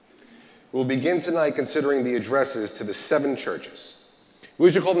We'll begin tonight considering the addresses to the 7 churches. We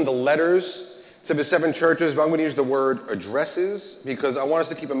usually call them the letters to the 7 churches, but I'm going to use the word addresses because I want us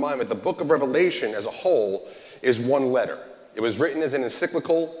to keep in mind that the book of Revelation as a whole is one letter. It was written as an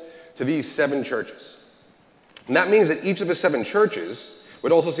encyclical to these 7 churches. And that means that each of the 7 churches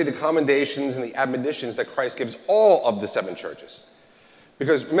would also see the commendations and the admonitions that Christ gives all of the 7 churches.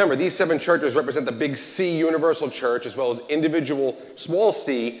 Because remember, these 7 churches represent the big C universal church as well as individual small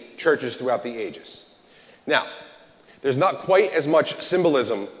c churches throughout the ages. Now, there's not quite as much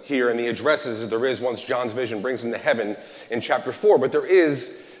symbolism here in the addresses as there is once John's vision brings him to heaven in chapter 4, but there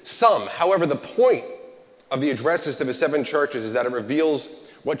is some. However, the point of the addresses to the 7 churches is that it reveals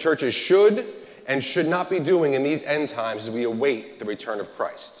what churches should and should not be doing in these end times as we await the return of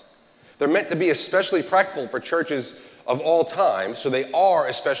Christ. They're meant to be especially practical for churches of all time, so they are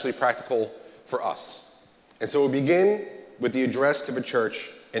especially practical for us. And so we begin with the address to the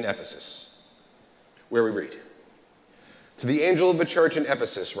church in Ephesus, where we read, "To the angel of the church in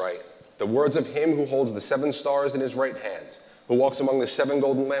Ephesus write, the words of him who holds the 7 stars in his right hand, who walks among the 7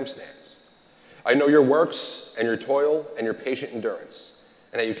 golden lampstands. I know your works and your toil and your patient endurance,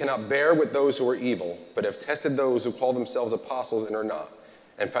 and that you cannot bear with those who are evil, but have tested those who call themselves apostles and are not,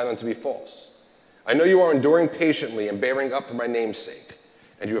 and found them to be false. I know you are enduring patiently and bearing up for my name's sake,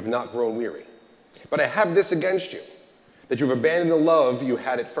 and you have not grown weary. But I have this against you, that you have abandoned the love you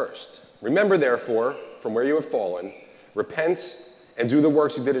had at first. Remember, therefore, from where you have fallen, repent and do the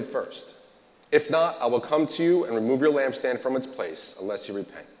works you did at first. If not, I will come to you and remove your lampstand from its place, unless you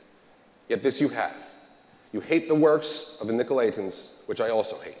repent. Yet this you have. You hate the works of the Nicolaitans, which I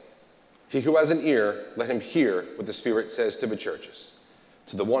also hate. He who has an ear, let him hear what the Spirit says to the churches.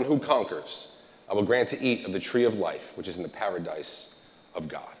 To the one who conquers, I will grant to eat of the tree of life, which is in the paradise of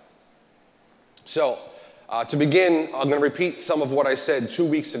God." So, to begin, I'm going to repeat some of what I said 2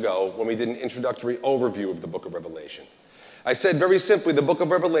 weeks ago when we did an introductory overview of the book of Revelation. I said very simply, the book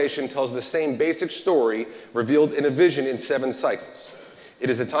of Revelation tells the same basic story revealed in a vision in 7 cycles. It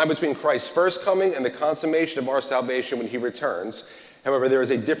is the time between Christ's first coming and the consummation of our salvation when he returns. However, there is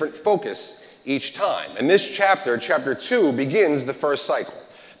a different focus each time. And this chapter, chapter 2, begins the first cycle,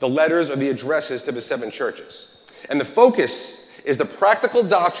 the letters or the addresses to the 7 churches. And the focus is the practical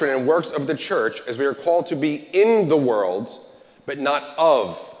doctrine and works of the church as we are called to be in the world, but not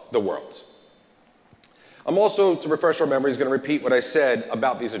of the world. I'm also, to refresh our memories, going to repeat what I said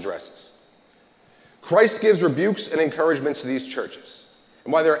about these addresses. Christ gives rebukes and encouragements to these churches.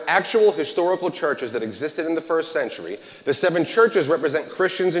 And while there are actual historical churches that existed in the first century, the 7 churches represent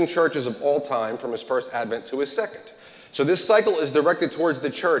Christians and churches of all time from his first advent to his second. So this cycle is directed towards the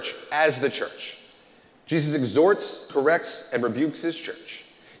church as the church. Jesus exhorts, corrects, and rebukes his church.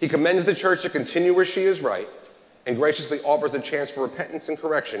 He commends the church to continue where she is right and graciously offers a chance for repentance and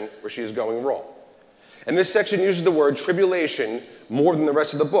correction where she is going wrong. And this section uses the word tribulation more than the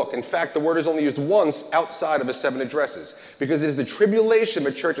rest of the book. In fact, the word is only used once outside of the 7 addresses because it is the tribulation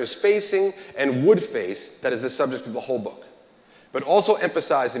the church is facing and would face that is the subject of the whole book. But also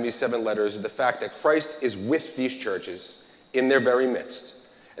emphasized in these 7 letters is the fact that Christ is with these churches in their very midst,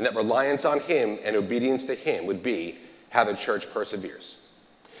 and that reliance on him and obedience to him would be how the church perseveres.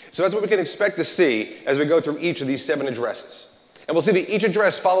 So that's what we can expect to see as we go through each of these 7 addresses. And we'll see that each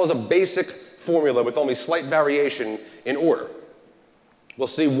address follows a basic formula with only slight variation in order. We'll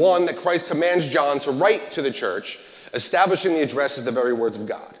see, 1, that Christ commands John to write to the church, establishing the address as the very words of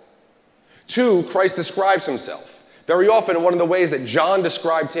God. 2, Christ describes himself, very often in one of the ways that John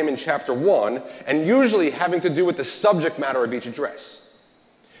described him in chapter 1, and usually having to do with the subject matter of each address.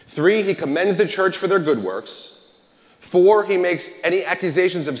 3, he commends the church for their good works. 4, he makes any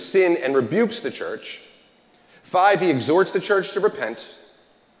accusations of sin and rebukes the church. 5, he exhorts the church to repent.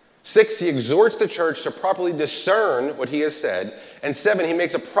 6, he exhorts the church to properly discern what he has said. And 7, he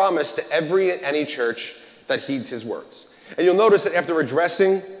makes a promise to every and any church that heeds his words. And you'll notice that after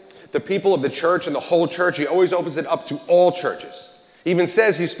addressing the people of the church and the whole church, he always opens it up to all churches. He even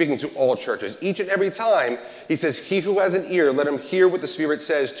says he's speaking to all churches. Each and every time, he says, he who has an ear, let him hear what the Spirit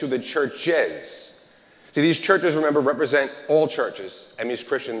says to the churches. See, these churches, remember, represent all churches, and these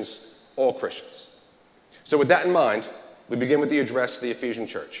Christians, all Christians. So with that in mind, we begin with the address to the Ephesian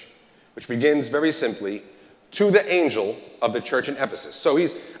church, which begins very simply, to the angel of the church in Ephesus. So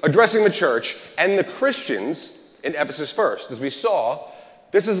he's addressing the church and the Christians in Ephesus first. As we saw,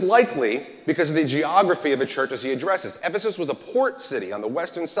 this is likely because of the geography of the churches he addresses. Ephesus was a port city on the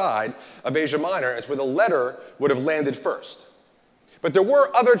western side of Asia Minor, and it's where the letter would have landed first. But there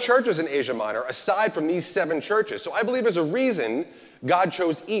were other churches in Asia Minor aside from these 7 churches. So I believe there's a reason God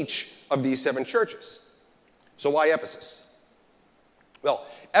chose each of these 7 churches. So why Ephesus? Well,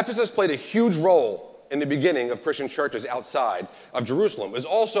 Ephesus played a huge role in the beginning of Christian churches outside of Jerusalem. It was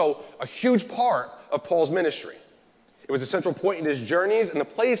also a huge part of Paul's ministry. It was a central point in his journeys and the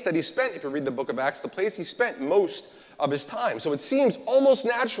place that he spent, if you read the book of Acts, the place he spent most of his time. So it seems almost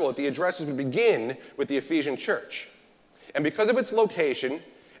natural that the addresses would begin with the Ephesian church. And because of its location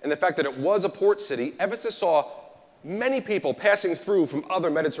and the fact that it was a port city, Ephesus saw many people passing through from other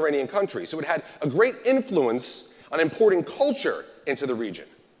Mediterranean countries. So it had a great influence on importing culture into the region.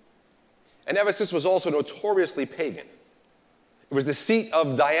 And Ephesus was also notoriously pagan. It was the seat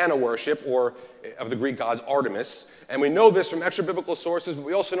of Diana worship, or of the Greek gods Artemis. And we know this from extra-biblical sources, but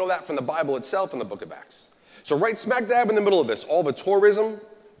we also know that from the Bible itself in the book of Acts. So right smack dab in the middle of this, all the tourism,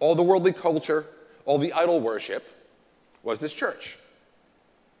 all the worldly culture, all the idol worship, was this church.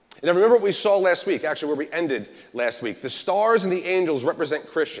 And now remember what we saw last week, actually where we ended last week. The stars and the angels represent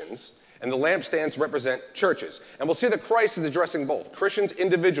Christians, and the lampstands represent churches. And we'll see that Christ is addressing both, Christians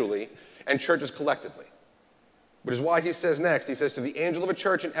individually and churches collectively. Which is why he says next, he says, to the angel of a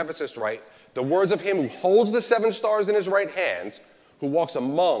church in Ephesus write, the words of him who holds the 7 stars in his right hand, who walks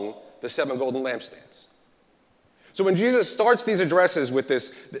among the 7 golden lampstands. So when Jesus starts these addresses with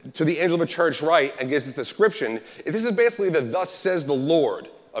this, to the angel of a church write, and gives this description, this is basically the thus says the Lord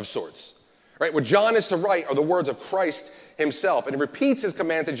of sorts. Right? What John is to write are the words of Christ himself, and he repeats his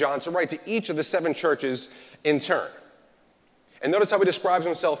command to John to write to each of the 7 churches in turn. And notice how he describes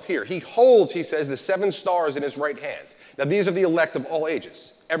himself here. He holds, he says, the 7 stars in his right hand. Now these are the elect of all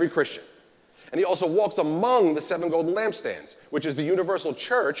ages, every Christian. And he also walks among the 7 golden lampstands, which is the universal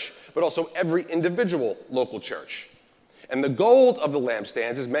church, but also every individual local church. And the gold of the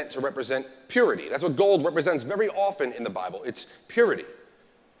lampstands is meant to represent purity. That's what gold represents very often in the Bible. It's purity.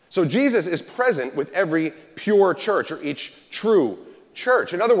 So Jesus is present with every pure church, or each true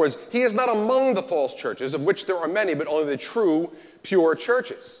church. In other words, he is not among the false churches, of which there are many, but only the true, pure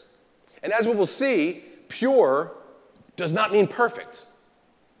churches. And as we will see, pure does not mean perfect.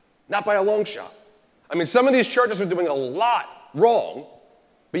 Not by a long shot. I mean, some of these churches are doing a lot wrong,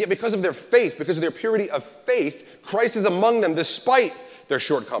 but yet because of their faith, because of their purity of faith, Christ is among them despite their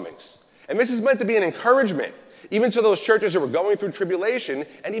shortcomings. And this is meant to be an encouragement, even to those churches who are going through tribulation,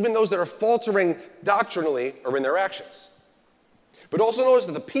 and even those that are faltering doctrinally or in their actions. But also notice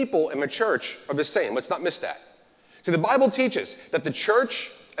that the people in the church are the same. Let's not miss that. See, the Bible teaches that the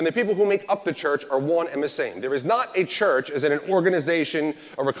church and the people who make up the church are one and the same. There is not a church as in an organization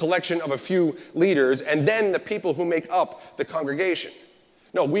or a collection of a few leaders and then the people who make up the congregation.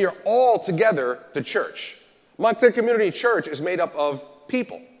 No, we are all together the church. Montclair Community Church is made up of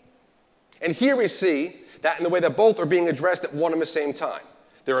people. And here we see that in the way that both are being addressed at one and the same time.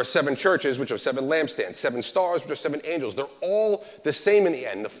 There are 7 churches, which are 7 lampstands, 7 stars, which are 7 angels. They're all the same in the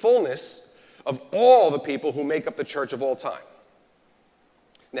end, the fullness of all the people who make up the church of all time.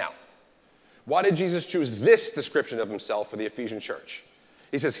 Now, why did Jesus choose this description of himself for the Ephesian church?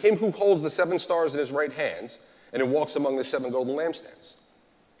 He says, him who holds the 7 stars in his right hand and who walks among the 7 golden lampstands.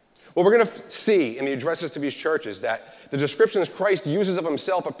 Well, we're going to see in the addresses to these churches that the descriptions Christ uses of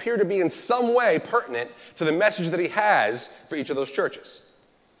himself appear to be in some way pertinent to the message that he has for each of those churches.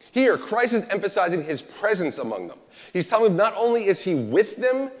 Here, Christ is emphasizing his presence among them. He's telling them not only is he with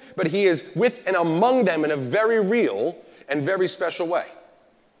them, but he is with and among them in a very real and very special way.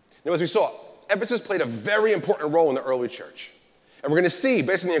 Now, as we saw, Ephesus played a very important role in the early church. And we're going to see,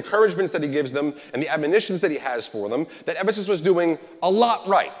 based on the encouragements that he gives them and the admonitions that he has for them, that Ephesus was doing a lot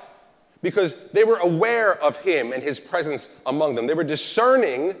right because they were aware of him and his presence among them. They were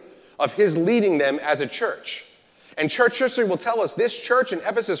discerning of his leading them as a church. And church history will tell us this church in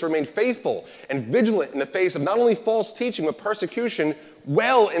Ephesus remained faithful and vigilant in the face of not only false teaching, but persecution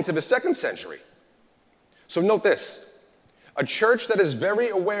well into the 2nd century. So note this. A church that is very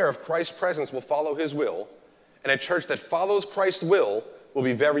aware of Christ's presence will follow his will, and a church that follows Christ's will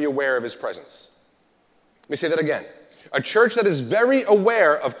be very aware of his presence. Let me say that again. A church that is very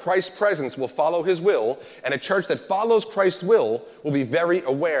aware of Christ's presence will follow his will, and a church that follows Christ's will be very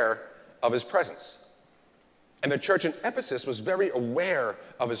aware of his presence. And the church in Ephesus was very aware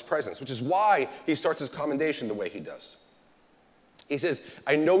of his presence, which is why he starts his commendation the way he does. He says,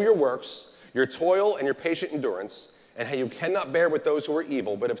 I know your works, your toil and your patient endurance, and how you cannot bear with those who are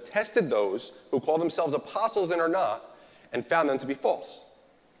evil, but have tested those who call themselves apostles and are not, and found them to be false.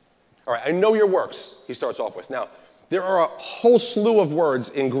 All right, I know your works, he starts off with. Now, there are a whole slew of words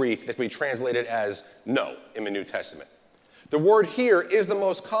in Greek that can be translated as know in the New Testament. The word here is the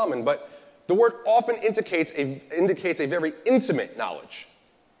most common, but the word often indicates a very intimate knowledge.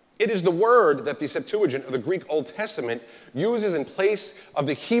 It is the word that the Septuagint of the Greek Old Testament uses in place of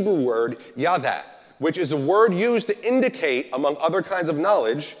the Hebrew word yada, which is a word used to indicate, among other kinds of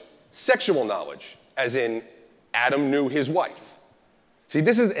knowledge, sexual knowledge, as in Adam knew his wife. See,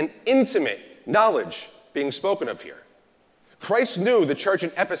 this is an intimate knowledge being spoken of here. Christ knew the church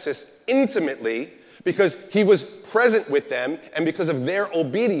in Ephesus intimately because he was present with them and because of their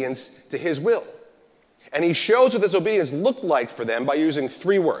obedience to his will. And he shows what this obedience looked like for them by using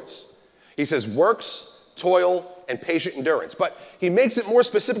 3 words. He says works, toil, and patient endurance. But he makes it more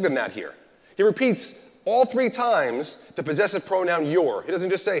specific than that here. He repeats all 3 times the possessive pronoun your. He doesn't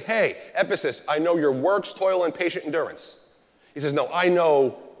just say, hey, Ephesus, I know your works, toil, and patient endurance. He says, no, I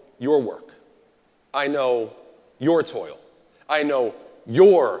know your work. I know your toil. I know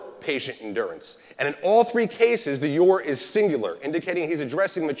your patient endurance. And in all 3 cases, the your is singular, indicating he's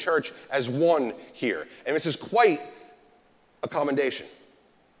addressing the church as one here. And this is quite a commendation.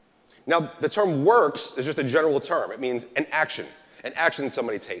 Now, the term works is just a general term. It means an action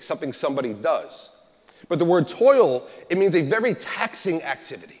somebody takes, something somebody does. But the word toil, it means a very taxing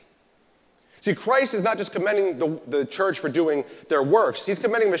activity. See, Christ is not just commending the church for doing their works. He's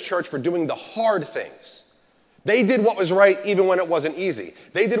commending this church for doing the hard things. They did what was right even when it wasn't easy.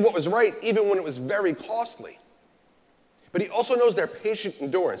 They did what was right even when it was very costly. But he also knows their patient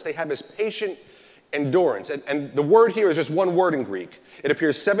endurance. They have this patient endurance. And the word here is just one word in Greek. It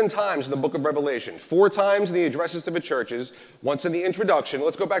appears 7 times in the book of Revelation, 4 times in the addresses to the churches, once in the introduction.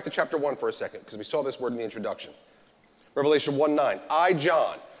 Let's go back to chapter 1 for a second, because we saw this word in the introduction. Revelation 1:9. I,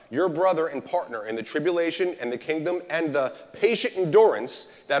 John, your brother and partner in the tribulation and the kingdom and the patient endurance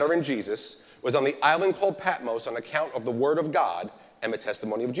that are in Jesus, was on the island called Patmos on account of the word of God and the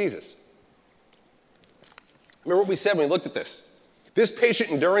testimony of Jesus. Remember what we said when we looked at this. This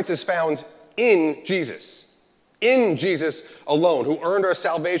patient endurance is found in Jesus alone, who earned our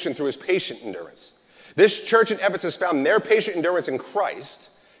salvation through his patient endurance. This church in Ephesus found their patient endurance in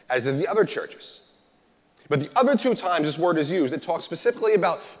Christ, as did the other churches. But the other 2 times this word is used, it talks specifically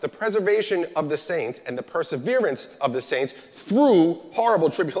about the preservation of the saints and the perseverance of the saints through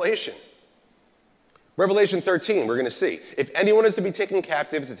horrible tribulation. Revelation 13, we're going to see. If anyone is to be taken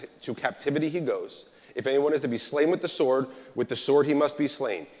captive, to captivity he goes. If anyone is to be slain with the sword he must be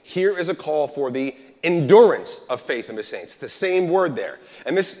slain. Here is a call for the endurance of faith in the saints. The same word there.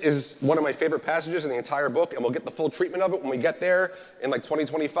 And this is one of my favorite passages in the entire book, and we'll get the full treatment of it when we get there in like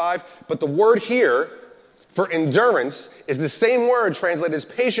 2025. But the word here for endurance is the same word translated as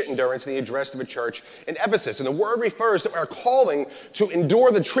patient endurance in the address to the church in Ephesus. And the word refers to our calling to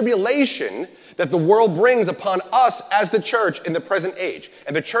endure the tribulation that the world brings upon us as the church in the present age.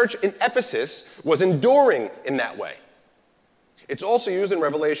 And the church in Ephesus was enduring in that way. It's also used in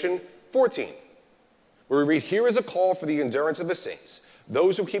Revelation 14, where we read, here is a call for the endurance of the saints,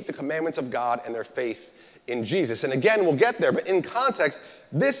 those who keep the commandments of God and their faith in Jesus. And again, we'll get there, but in context,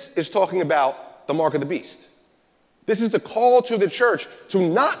 this is talking about the mark of the beast. This is the call to the church to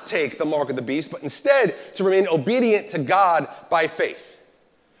not take the mark of the beast, but instead to remain obedient to God by faith.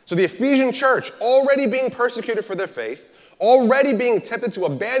 So the Ephesian church, already being persecuted for their faith, already being tempted to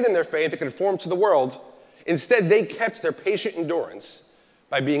abandon their faith and conform to the world, instead they kept their patient endurance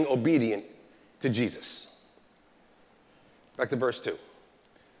by being obedient to Jesus. Back to verse 2.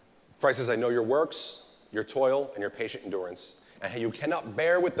 Christ says, I know your works, your toil, and your patient endurance, and how you cannot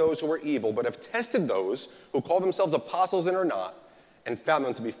bear with those who are evil, but have tested those who call themselves apostles and are not, and found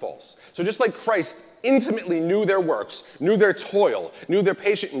them to be false. So just like Christ intimately knew their works, knew their toil, knew their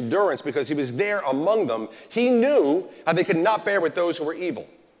patient endurance because he was there among them, he knew how they could not bear with those who were evil.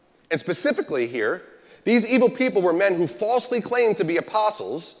 And specifically here, these evil people were men who falsely claimed to be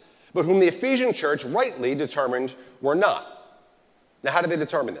apostles, but whom the Ephesian church rightly determined were not. Now, how did they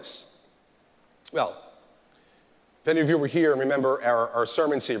determine this? Well, if any of you were here and remember our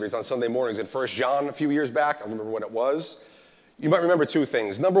sermon series on Sunday mornings in 1 John a few years back, I remember what it was, you might remember 2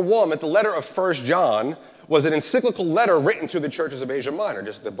 things. Number 1, that the letter of 1 John was an encyclical letter written to the churches of Asia Minor,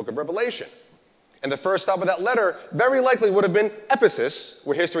 just the book of Revelation. And the first stop of that letter very likely would have been Ephesus,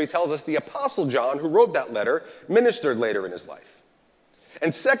 where history tells us the Apostle John, who wrote that letter, ministered later in his life.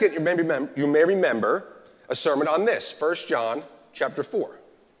 And second, you may remember a sermon on this, 1 John chapter 4.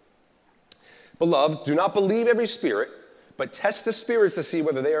 Beloved, do not believe every spirit, but test the spirits to see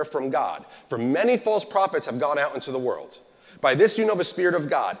whether they are from God. For many false prophets have gone out into the world. By this you know the Spirit of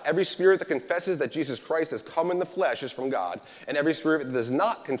God. Every spirit that confesses that Jesus Christ has come in the flesh is from God, and every spirit that does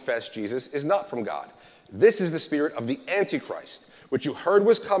not confess Jesus is not from God. This is the spirit of the Antichrist, which you heard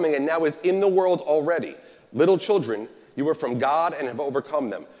was coming and now is in the world already. Little children, you are from God and have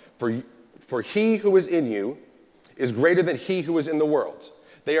overcome them. For he who is in you is greater than he who is in the world.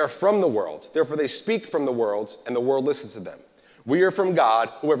 They are from the world, therefore they speak from the world, and the world listens to them. We are from God.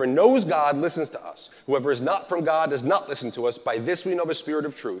 Whoever knows God listens to us. Whoever is not from God does not listen to us. By this we know the spirit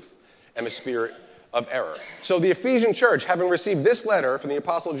of truth and the spirit of error. So the Ephesian church, having received this letter from the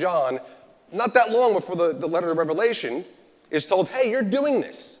Apostle John, not that long before the letter of Revelation, is told, hey, you're doing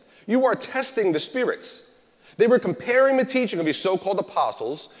this. You are testing the spirits. They were comparing the teaching of these so-called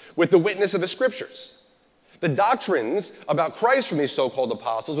apostles with the witness of the scriptures. The doctrines about Christ from these so-called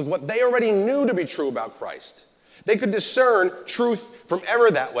apostles with what they already knew to be true about Christ. They could discern truth from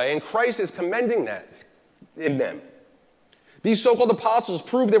error that way, and Christ is commending that in them. These so-called apostles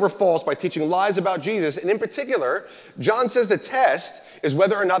proved they were false by teaching lies about Jesus, and in particular, John says the test is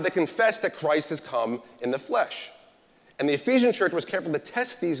whether or not they confess that Christ has come in the flesh. And the Ephesian church was careful to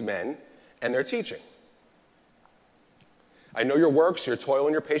test these men and their teaching. I know your works, your toil,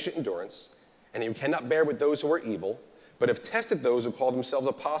 and your patient endurance, and you cannot bear with those who are evil, but have tested those who call themselves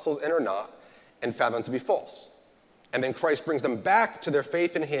apostles and are not, and found them to be false. And then Christ brings them back to their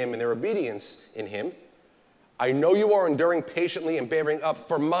faith in him and their obedience in him. I know you are enduring patiently and bearing up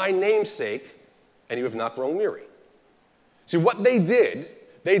for my name's sake, and you have not grown weary. See, what they did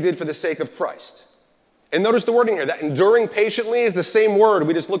for the sake of Christ. And notice the wording here, that enduring patiently is the same word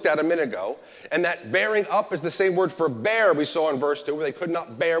we just looked at a minute ago, and that bearing up is the same word for bear we saw in verse 2, where they could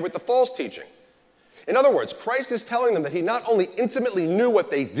not bear with the false teaching. In other words, Christ is telling them that he not only intimately knew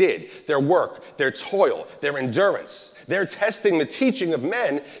what they did, their work, their toil, their endurance, their testing the teaching of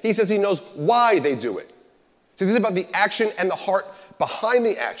men, he says he knows why they do it. See, this is about the action and the heart behind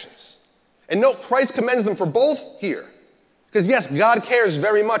the actions. And note, Christ commends them for both here. Because yes, God cares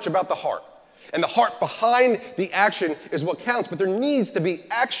very much about the heart. And the heart behind the action is what counts, but there needs to be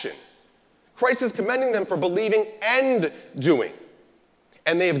action. Christ is commending them for believing and doing.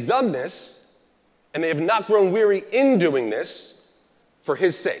 And they have done this, and they have not grown weary in doing this for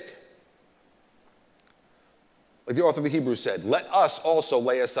his sake. Like the author of the Hebrews said, let us also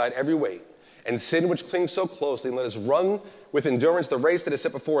lay aside every weight and sin which clings so closely, and let us run with endurance the race that is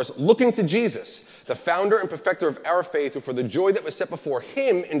set before us, looking to Jesus, the founder and perfecter of our faith, who for the joy that was set before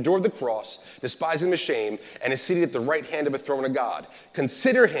him endured the cross, despising the shame, and is seated at the right hand of the throne of God.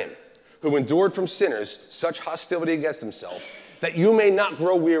 Consider him who endured from sinners such hostility against himself, that you may not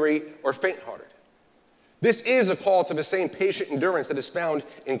grow weary or faint-hearted. This is a call to the same patient endurance that is found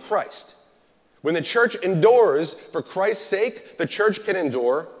in Christ. When the church endures for Christ's sake, the church can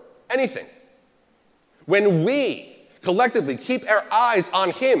endure anything. When we collectively keep our eyes on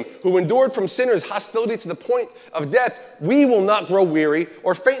him who endured from sinners hostility to the point of death, we will not grow weary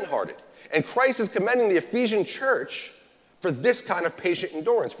or faint-hearted. And Christ is commending the Ephesian church for this kind of patient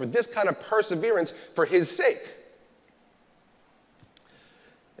endurance, for this kind of perseverance for his sake.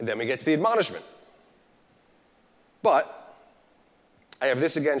 And then we get to the admonishment. But I have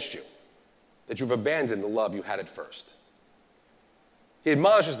this against you, that you've abandoned the love you had at first. He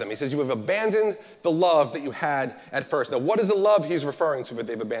admonishes them. He says, you have abandoned the love that you had at first. Now, what is the love he's referring to that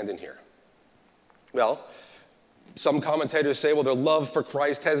they've abandoned here? Well, some commentators say, well, their love for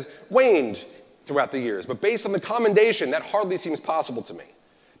Christ has waned throughout the years. But based on the commendation, that hardly seems possible to me.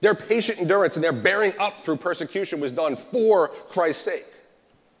 Their patient endurance and their bearing up through persecution was done for Christ's sake.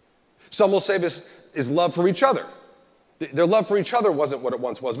 Some will say this is love for each other. Their love for each other wasn't what it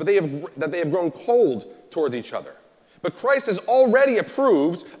once was, but that they have grown cold towards each other. But Christ has already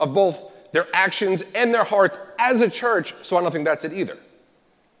approved of both their actions and their hearts as a church, so I don't think that's it either.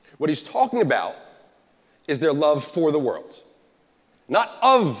 What he's talking about is their love for the world. Not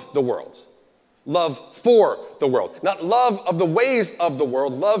of the world. Love for the world. Not love of the ways of the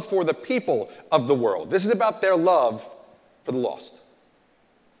world, love for the people of the world. This is about their love for the lost.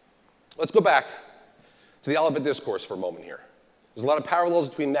 Let's go back to the Olivet Discourse for a moment here. There's a lot of parallels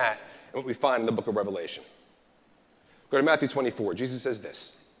between that and what we find in the book of Revelation. Go to Matthew 24. Jesus says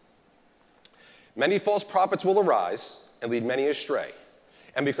this. Many false prophets will arise and lead many astray.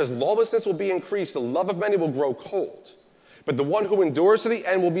 And because lawlessness will be increased, the love of many will grow cold. But the one who endures to the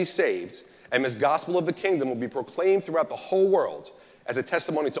end will be saved, and this gospel of the kingdom will be proclaimed throughout the whole world as a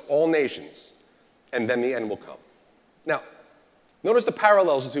testimony to all nations, and then the end will come. Now, notice the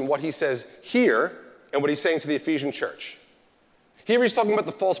parallels between what he says here and what he's saying to the Ephesian church. Here he's talking about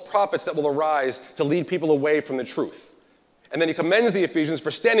the false prophets that will arise to lead people away from the truth. And then he commends the Ephesians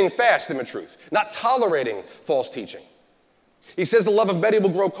for standing fast in the truth, not tolerating false teaching. He says the love of many will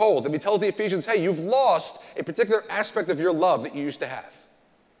grow cold, and he tells the Ephesians, hey, you've lost a particular aspect of your love that you used to have.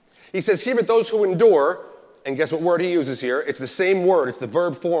 He says here that those who endure, and guess what word he uses here? It's the same word. It's the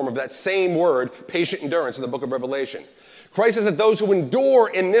verb form of that same word, patient endurance, in the book of Revelation. Christ says that those who endure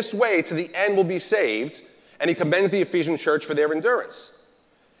in this way to the end will be saved, and he commends the Ephesian church for their endurance.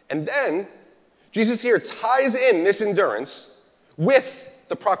 And then, Jesus here ties in this endurance with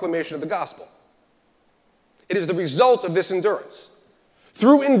the proclamation of the gospel. It is the result of this endurance.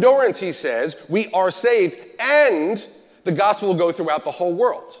 Through endurance, he says, we are saved, and the gospel will go throughout the whole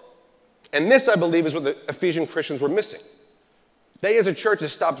world. And this, I believe, is what the Ephesian Christians were missing. They, as a church,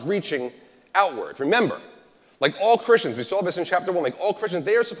 have stopped reaching outward. Remember, like all Christians, we saw this in chapter 1, like all Christians,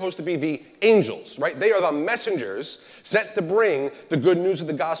 they are supposed to be the angels, right? They are the messengers sent to bring the good news of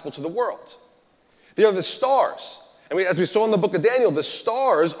the gospel to the world. They are the stars. And as we saw in the book of Daniel, the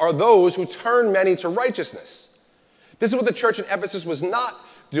stars are those who turn many to righteousness. This is what the church in Ephesus was not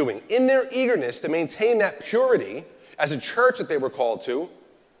doing. In their eagerness to maintain that purity as a church that they were called to,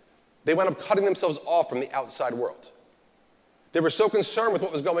 they wound up cutting themselves off from the outside world. They were so concerned with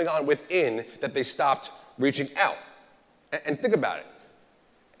what was going on within that they stopped reaching out. And think about it.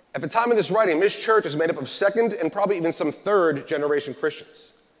 At the time of this writing, this church is made up of second and probably even some third generation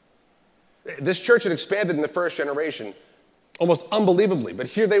Christians. This church had expanded in the first generation almost unbelievably, but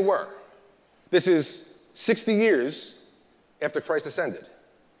here they were. This is 60 years after Christ ascended.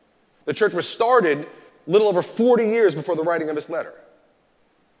 The church was started a little over 40 years before the writing of this letter.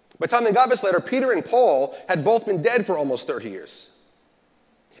 By the time they got this letter, Peter and Paul had both been dead for almost 30 years.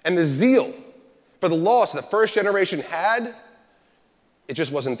 And the zeal for the lost the first generation had, it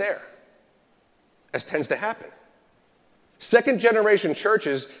just wasn't there, as tends to happen. Second generation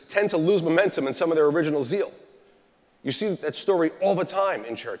churches tend to lose momentum in some of their original zeal. You see that story all the time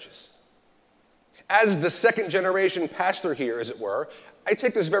in churches. As the second generation pastor here, as it were, I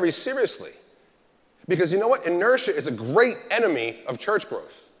take this very seriously. Because you know what? Inertia is a great enemy of church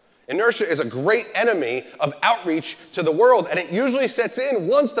growth. Inertia is a great enemy of outreach to the world, and it usually sets in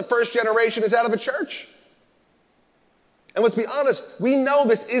once the first generation is out of a church. And let's be honest, we know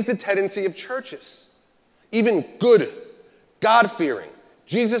this is the tendency of churches. Even good, God-fearing,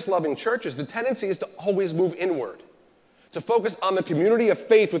 Jesus-loving churches, the tendency is to always move inward, to focus on the community of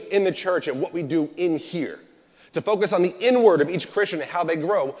faith within the church and what we do in here, to focus on the inward of each Christian and how they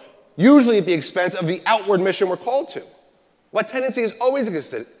grow, usually at the expense of the outward mission we're called to. What tendency has always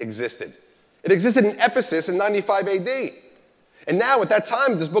existed? It existed in Ephesus in 95 AD. And now, at that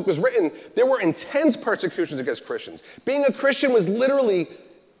time this book was written, there were intense persecutions against Christians. Being a Christian was literally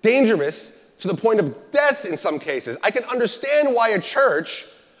dangerous to the point of death in some cases. I can understand why a church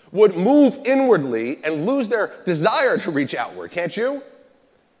would move inwardly and lose their desire to reach outward, can't you?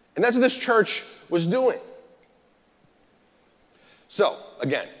 And that's what this church was doing. So,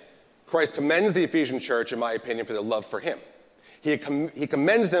 again, Christ commends the Ephesian church, in my opinion, for their love for him. He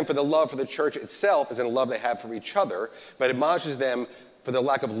commends them for the love for the church itself, as in the love they have for each other, but admonishes them for their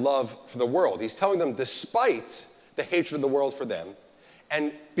lack of love for the world. He's telling them, despite the hatred of the world for them,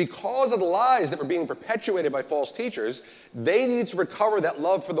 and because of the lies that were being perpetuated by false teachers, they need to recover that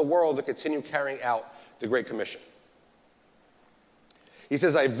love for the world to continue carrying out the Great Commission. He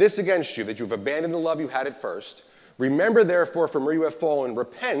says, I have this against you, that you have abandoned the love you had at first. Remember, therefore, from where you have fallen,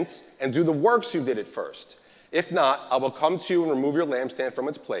 repent, and do the works you did at first. If not, I will come to you and remove your lampstand from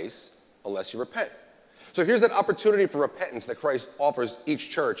its place, unless you repent. So here's that opportunity for repentance that Christ offers each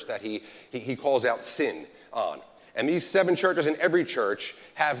church that he calls out sin on. And these 7 churches in every church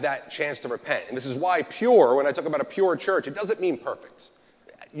have that chance to repent. And this is why pure, when I talk about a pure church, it doesn't mean perfect.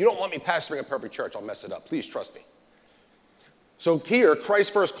 You don't want me pastoring a perfect church, I'll mess it up. Please trust me. So here,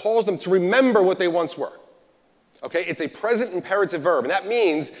 Christ first calls them to remember what they once were. Okay, it's a present imperative verb, and that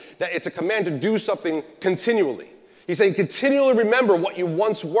means that it's a command to do something continually. He's saying continually remember what you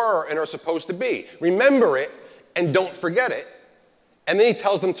once were and are supposed to be. Remember it and don't forget it. And then he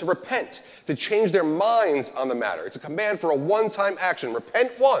tells them to repent, to change their minds on the matter. It's a command for a one-time action.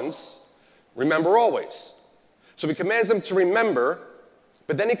 Repent once, remember always. So he commands them to remember,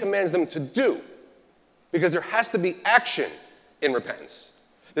 but then he commands them to do, because there has to be action in repentance.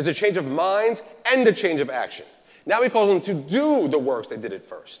 There's a change of mind and a change of action. Now he calls them to do the works they did at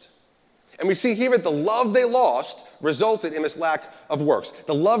first. And we see here that the love they lost resulted in this lack of works.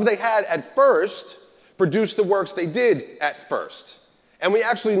 The love they had at first produced the works they did at first. And we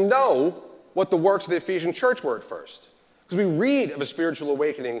actually know what the works of the Ephesian church were at first. Because we read of a spiritual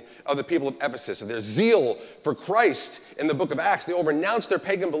awakening of the people of Ephesus, of their zeal for Christ in the book of Acts. They all renounced their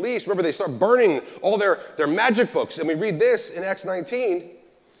pagan beliefs. Remember, they start burning all their magic books. And we read this in Acts 19.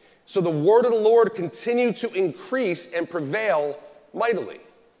 So the word of the Lord continued to increase and prevail mightily.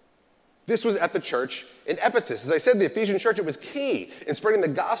 This was at the church in Ephesus. As I said, the Ephesian church, it was key in spreading the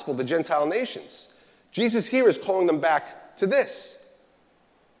gospel to Gentile nations. Jesus here is calling them back to this.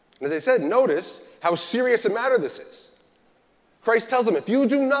 And as I said, notice how serious a matter this is. Christ tells them, if you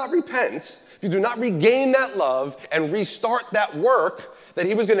do not repent, if you do not regain that love and restart that work, that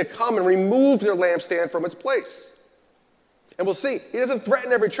he was going to come and remove their lampstand from its place. And we'll see, he doesn't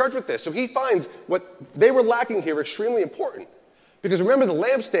threaten every church with this. So he finds what they were lacking here extremely important. Because remember, the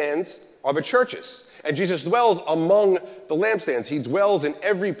lampstands are the churches. And Jesus dwells among the lampstands. He dwells in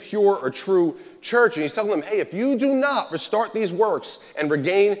every pure or true church. And he's telling them, hey, if you do not restart these works and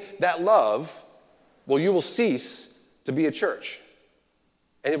regain that love, well, you will cease to be a church.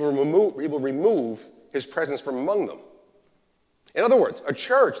 And he will remove his presence from among them. In other words, a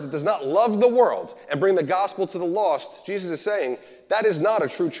church that does not love the world and bring the gospel to the lost, Jesus is saying, that is not a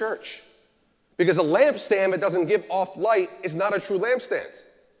true church. Because a lampstand that doesn't give off light is not a true lampstand.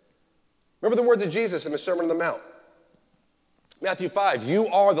 Remember the words of Jesus in the Sermon on the Mount. Matthew 5, you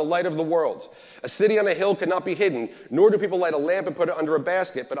are the light of the world. A city on a hill cannot be hidden, nor do people light a lamp and put it under a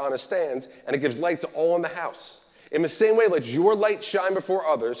basket, but on a stand, and it gives light to all in the house. In the same way, let your light shine before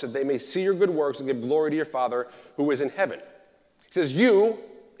others, so that they may see your good works and give glory to your Father who is in heaven. He says, you,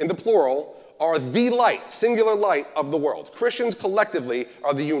 in the plural, are the light, singular light of the world. Christians collectively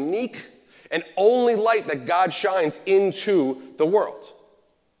are the unique and only light that God shines into the world.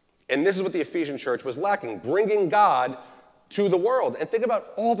 And this is what the Ephesian church was lacking, bringing God to the world. And think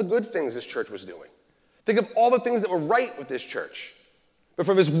about all the good things this church was doing. Think of all the things that were right with this church. But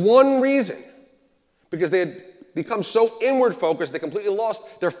for this one reason, because they had become so inward focused, they completely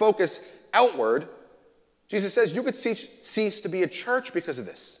lost their focus outward, Jesus says you could cease to be a church because of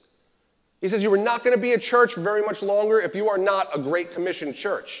this. He says you are not going to be a church for very much longer if you are not a Great Commission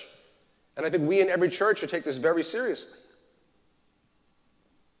church. And I think we in every church should take this very seriously.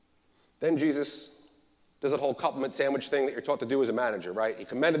 Then Jesus does that whole compliment sandwich thing that you're taught to do as a manager, right? He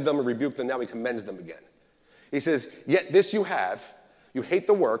commended them and rebuked them, now he commends them again. He says, yet this you have, you hate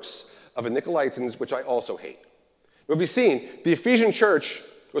the works of the Nicolaitans, which I also hate. What we've seen, the Ephesian church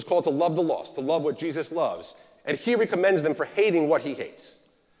was called to love the lost, to love what Jesus loves. And here he commends them for hating what he hates.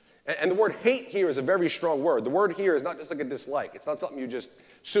 And the word hate here is a very strong word. The word here is not just like a dislike. It's not something you just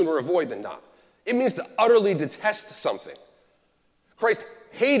sooner avoid than not. It means to utterly detest something. Christ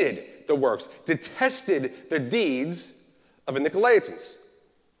hated the works, detested the deeds of the Nicolaitans.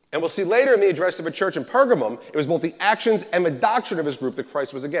 And we'll see later in the address of a church in Pergamum, it was both the actions and the doctrine of his group that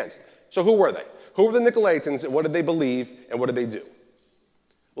Christ was against. So who were they? Who were the Nicolaitans, and what did they believe, and what did they do?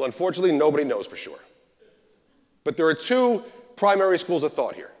 Well, unfortunately, nobody knows for sure. But there are two primary schools of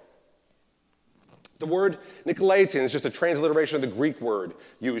thought here. The word Nicolaitan is just a transliteration of the Greek word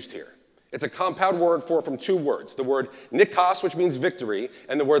used here. It's a compound word from two words, the word nikos, which means victory,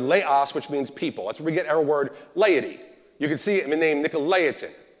 and the word laos, which means people. That's where we get our word laity. You can see it in the name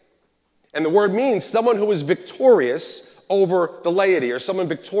Nicolaitan. And the word means someone who is victorious over the laity, or someone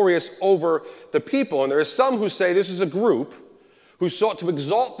victorious over the people. And there are some who say this is a group who sought to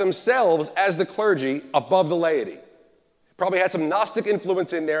exalt themselves as the clergy above the laity. Probably had some Gnostic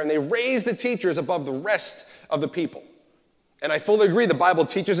influence in there, and they raised the teachers above the rest of the people. And I fully agree the Bible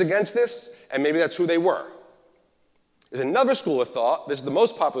teaches against this, and maybe that's who they were. There's another school of thought, this is the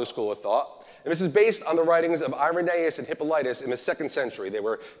most popular school of thought, and this is based on the writings of Irenaeus and Hippolytus in the 2nd century. They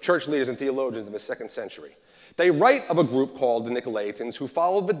were church leaders and theologians in the 2nd century. They write of a group called the Nicolaitans who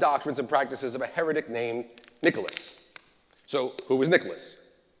followed the doctrines and practices of a heretic named Nicholas. So, who was Nicholas?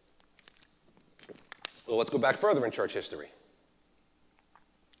 Well, let's go back further in church history.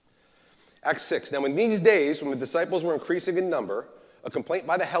 Acts 6. Now, in these days, when the disciples were increasing in number, a complaint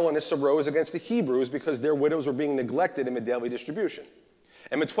by the Hellenists arose against the Hebrews because their widows were being neglected in the daily distribution.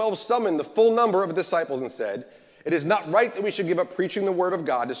 And the 12 summoned the full number of the disciples and said, it is not right that we should give up preaching the word of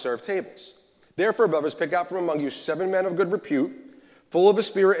God to serve tables. Therefore, brothers, pick out from among you 7 men of good repute, full of the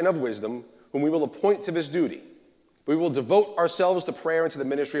Spirit and of wisdom, whom we will appoint to this duty. We will devote ourselves to prayer and to the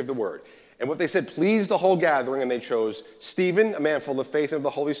ministry of the word. And what they said pleased the whole gathering, and they chose Stephen, a man full of faith and of the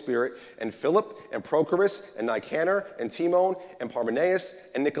Holy Spirit, and Philip, and Prochorus, and Nicanor, and Timon, and Parmenas,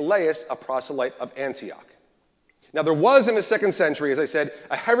 and Nicolaus, a proselyte of Antioch. Now there was in the 2nd century, as I said,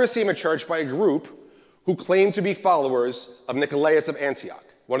 a heresy in the church by a group who claimed to be followers of Nicolaus of Antioch,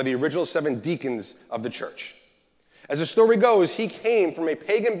 one of the original 7 deacons of the church. As the story goes, he came from a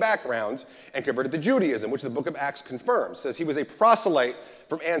pagan background and converted to Judaism, which the book of Acts confirms. It says he was a proselyte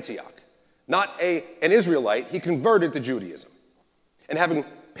from Antioch. Not an Israelite, he converted to Judaism. And having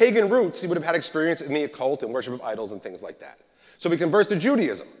pagan roots, he would have had experience in the occult and worship of idols and things like that. So he converts to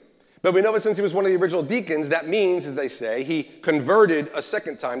Judaism. But we know that since he was one of the original deacons, that means, as they say, he converted a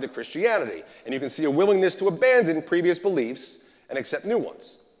second time to Christianity. And you can see a willingness to abandon previous beliefs and accept new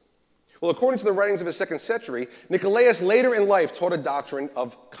ones. Well, according to the writings of the 2nd century, Nicolaus later in life taught a doctrine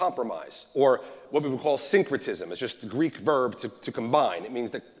of compromise, or what we would call syncretism. It's just the Greek verb to combine. It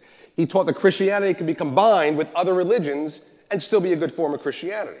means that he taught that Christianity can be combined with other religions and still be a good form of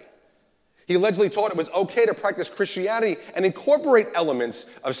Christianity. He allegedly taught it was okay to practice Christianity and incorporate elements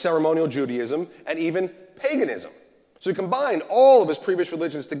of ceremonial Judaism and even paganism. So he combined all of his previous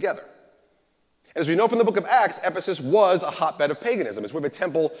religions together. And as we know from the book of Acts, Ephesus was a hotbed of paganism. It's where the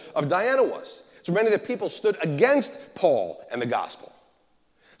temple of Diana was. So many of the people stood against Paul and the gospel.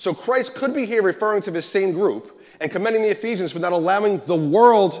 So Christ could be here referring to this same group and commending the Ephesians for not allowing the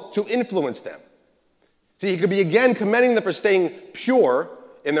world to influence them. See, he could be again commending them for staying pure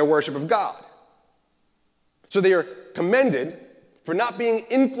in their worship of God. So they are commended for not being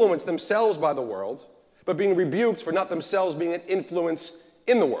influenced themselves by the world, but being rebuked for not themselves being an influence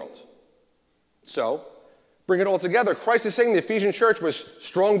in the world. So, bring it all together. Christ is saying the Ephesian church was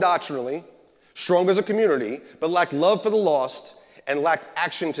strong doctrinally, strong as a community, but lacked love for the lost and lacked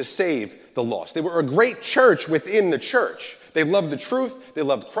action to save the lost. They were a great church within the church. They loved the truth, they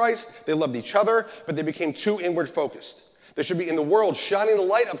loved Christ, they loved each other, but they became too inward focused. They should be in the world shining the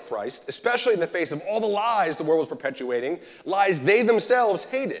light of Christ, especially in the face of all the lies the world was perpetuating, lies they themselves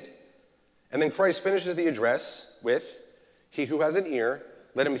hated. And then Christ finishes the address with, "He who has an ear,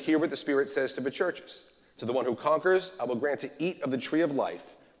 let him hear what the Spirit says to the churches. To the one who conquers, I will grant to eat of the tree of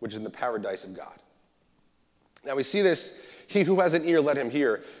life, which is in the paradise of God." Now we see this, "He who has an ear, let him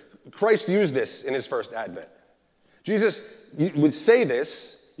hear." Christ used this in his first advent. Jesus would say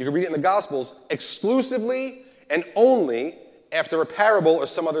this, you can read it in the Gospels, exclusively and only after a parable or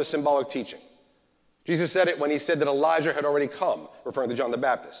some other symbolic teaching. Jesus said it when he said that Elijah had already come, referring to John the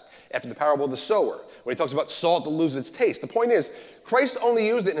Baptist, after the parable of the sower, when he talks about salt that loses its taste. The point is, Christ only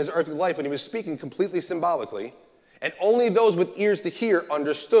used it in his earthly life when he was speaking completely symbolically, and only those with ears to hear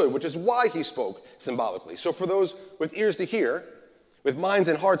understood, which is why he spoke symbolically. So for those with ears to hear, with minds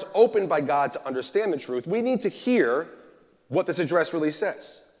and hearts opened by God to understand the truth, we need to hear what this address really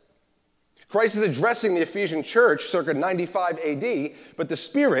says. Christ is addressing the Ephesian church circa 95 AD, but the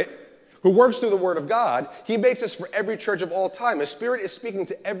Spirit, who works through the Word of God, he makes this for every church of all time. The Spirit is speaking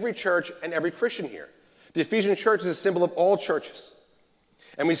to every church and every Christian here. The Ephesian church is a symbol of all churches.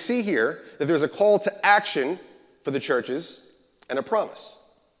 And we see here that there's a call to action for the churches and a promise.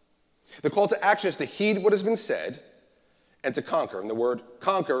 The call to action is to heed what has been said and to conquer. And the word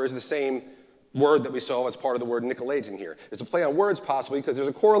conquer is the same word that we saw as part of the word Nicolaitan here. There's a play on words possibly because there's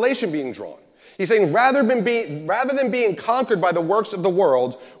a correlation being drawn. He's saying rather than being conquered by the works of the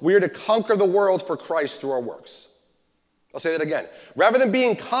world, we are to conquer the world for Christ through our works. I'll say that again. Rather than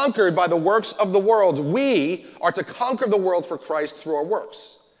being conquered by the works of the world, we are to conquer the world for Christ through our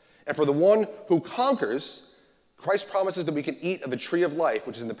works. And for the one who conquers, Christ promises that we can eat of the tree of life,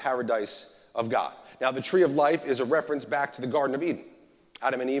 which is in the paradise of God. Now, the tree of life is a reference back to the Garden of Eden.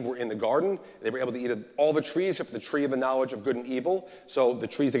 Adam and Eve were in the garden. They were able to eat of all the trees except for the tree of the knowledge of good and evil. So the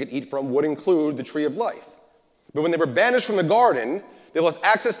trees they could eat from would include the tree of life. But when they were banished from the garden, they lost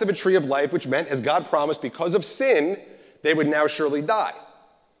access to the tree of life, which meant, as God promised, because of sin, they would now surely die.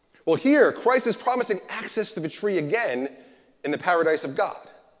 Well, here, Christ is promising access to the tree again in the paradise of God.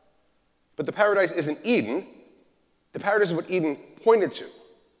 But the paradise isn't Eden. The paradise is what Eden pointed to.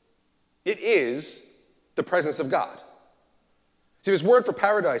 It is the presence of God. See, this word for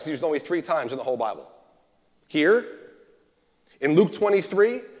paradise is used only 3 times in the whole Bible. Here, in Luke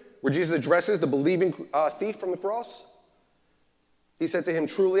 23, where Jesus addresses the believing thief from the cross, he said to him,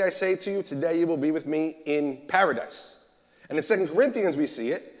 "Truly I say to you, today you will be with me in paradise." And in 2 Corinthians, we see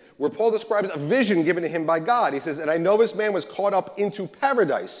it, where Paul describes a vision given to him by God. He says, "And I know this man was caught up into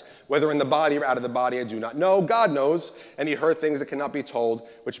paradise, whether in the body or out of the body, I do not know. God knows, and he heard things that cannot be told,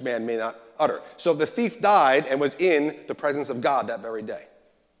 which man may not utter." So the thief died and was in the presence of God that very day.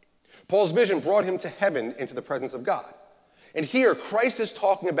 Paul's vision brought him to heaven, into the presence of God. And here, Christ is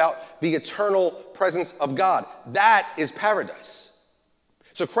talking about the eternal presence of God. That is paradise.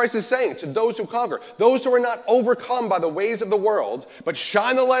 So Christ is saying to those who conquer, those who are not overcome by the ways of the world, but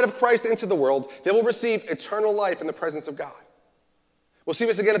shine the light of Christ into the world, they will receive eternal life in the presence of God. We'll see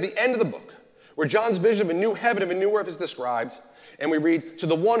this again at the end of the book, where John's vision of a new heaven and a new earth is described, and we read, "To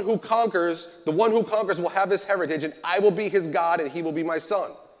the one who conquers will have this heritage, and I will be his God, and he will be my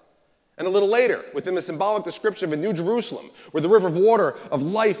son." And a little later, within the symbolic description of a new Jerusalem, where the river of water of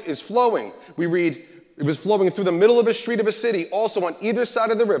life is flowing, we read, "It was flowing through the middle of a street of a city. Also on either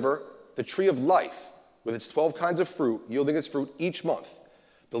side of the river, the tree of life, with its 12 kinds of fruit, yielding its fruit each month.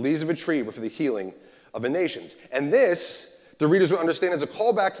 The leaves of a tree were for the healing of the nations." And this, the readers would understand, as a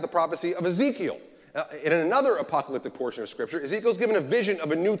callback to the prophecy of Ezekiel. In another apocalyptic portion of Scripture, Ezekiel's given a vision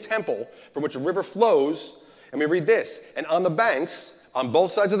of a new temple from which a river flows. And we read this, "And on the banks, on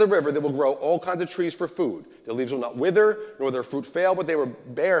both sides of the river, there will grow all kinds of trees for food. Their leaves will not wither, nor their fruit fail, but they will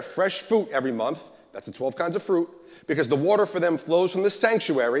bear fresh fruit every month. that's the 12 kinds of fruit, because the water for them flows from the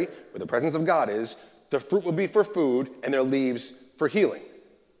sanctuary, where the presence of God is. The fruit will be for food, and their leaves for healing.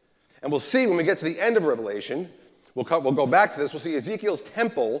 And we'll see when we get to the end of Revelation, we'll go back to this, we'll see Ezekiel's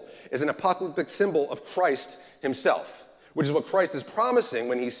temple is an apocalyptic symbol of Christ himself, which is what Christ is promising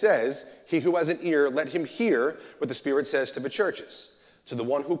when he says, "He who has an ear, let him hear what the Spirit says to the churches. To the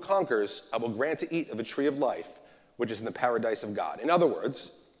one who conquers, I will grant to eat of a tree of life, which is in the paradise of God." In other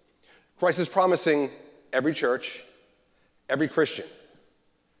words, Christ is promising every church, every Christian,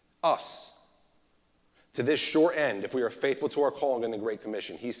 us, to this sure end, if we are faithful to our calling in the Great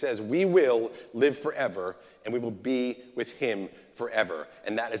Commission. He says we will live forever, and we will be with him forever.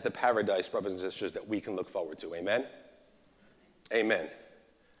 And that is the paradise, brothers and sisters, that we can look forward to. Amen? Amen.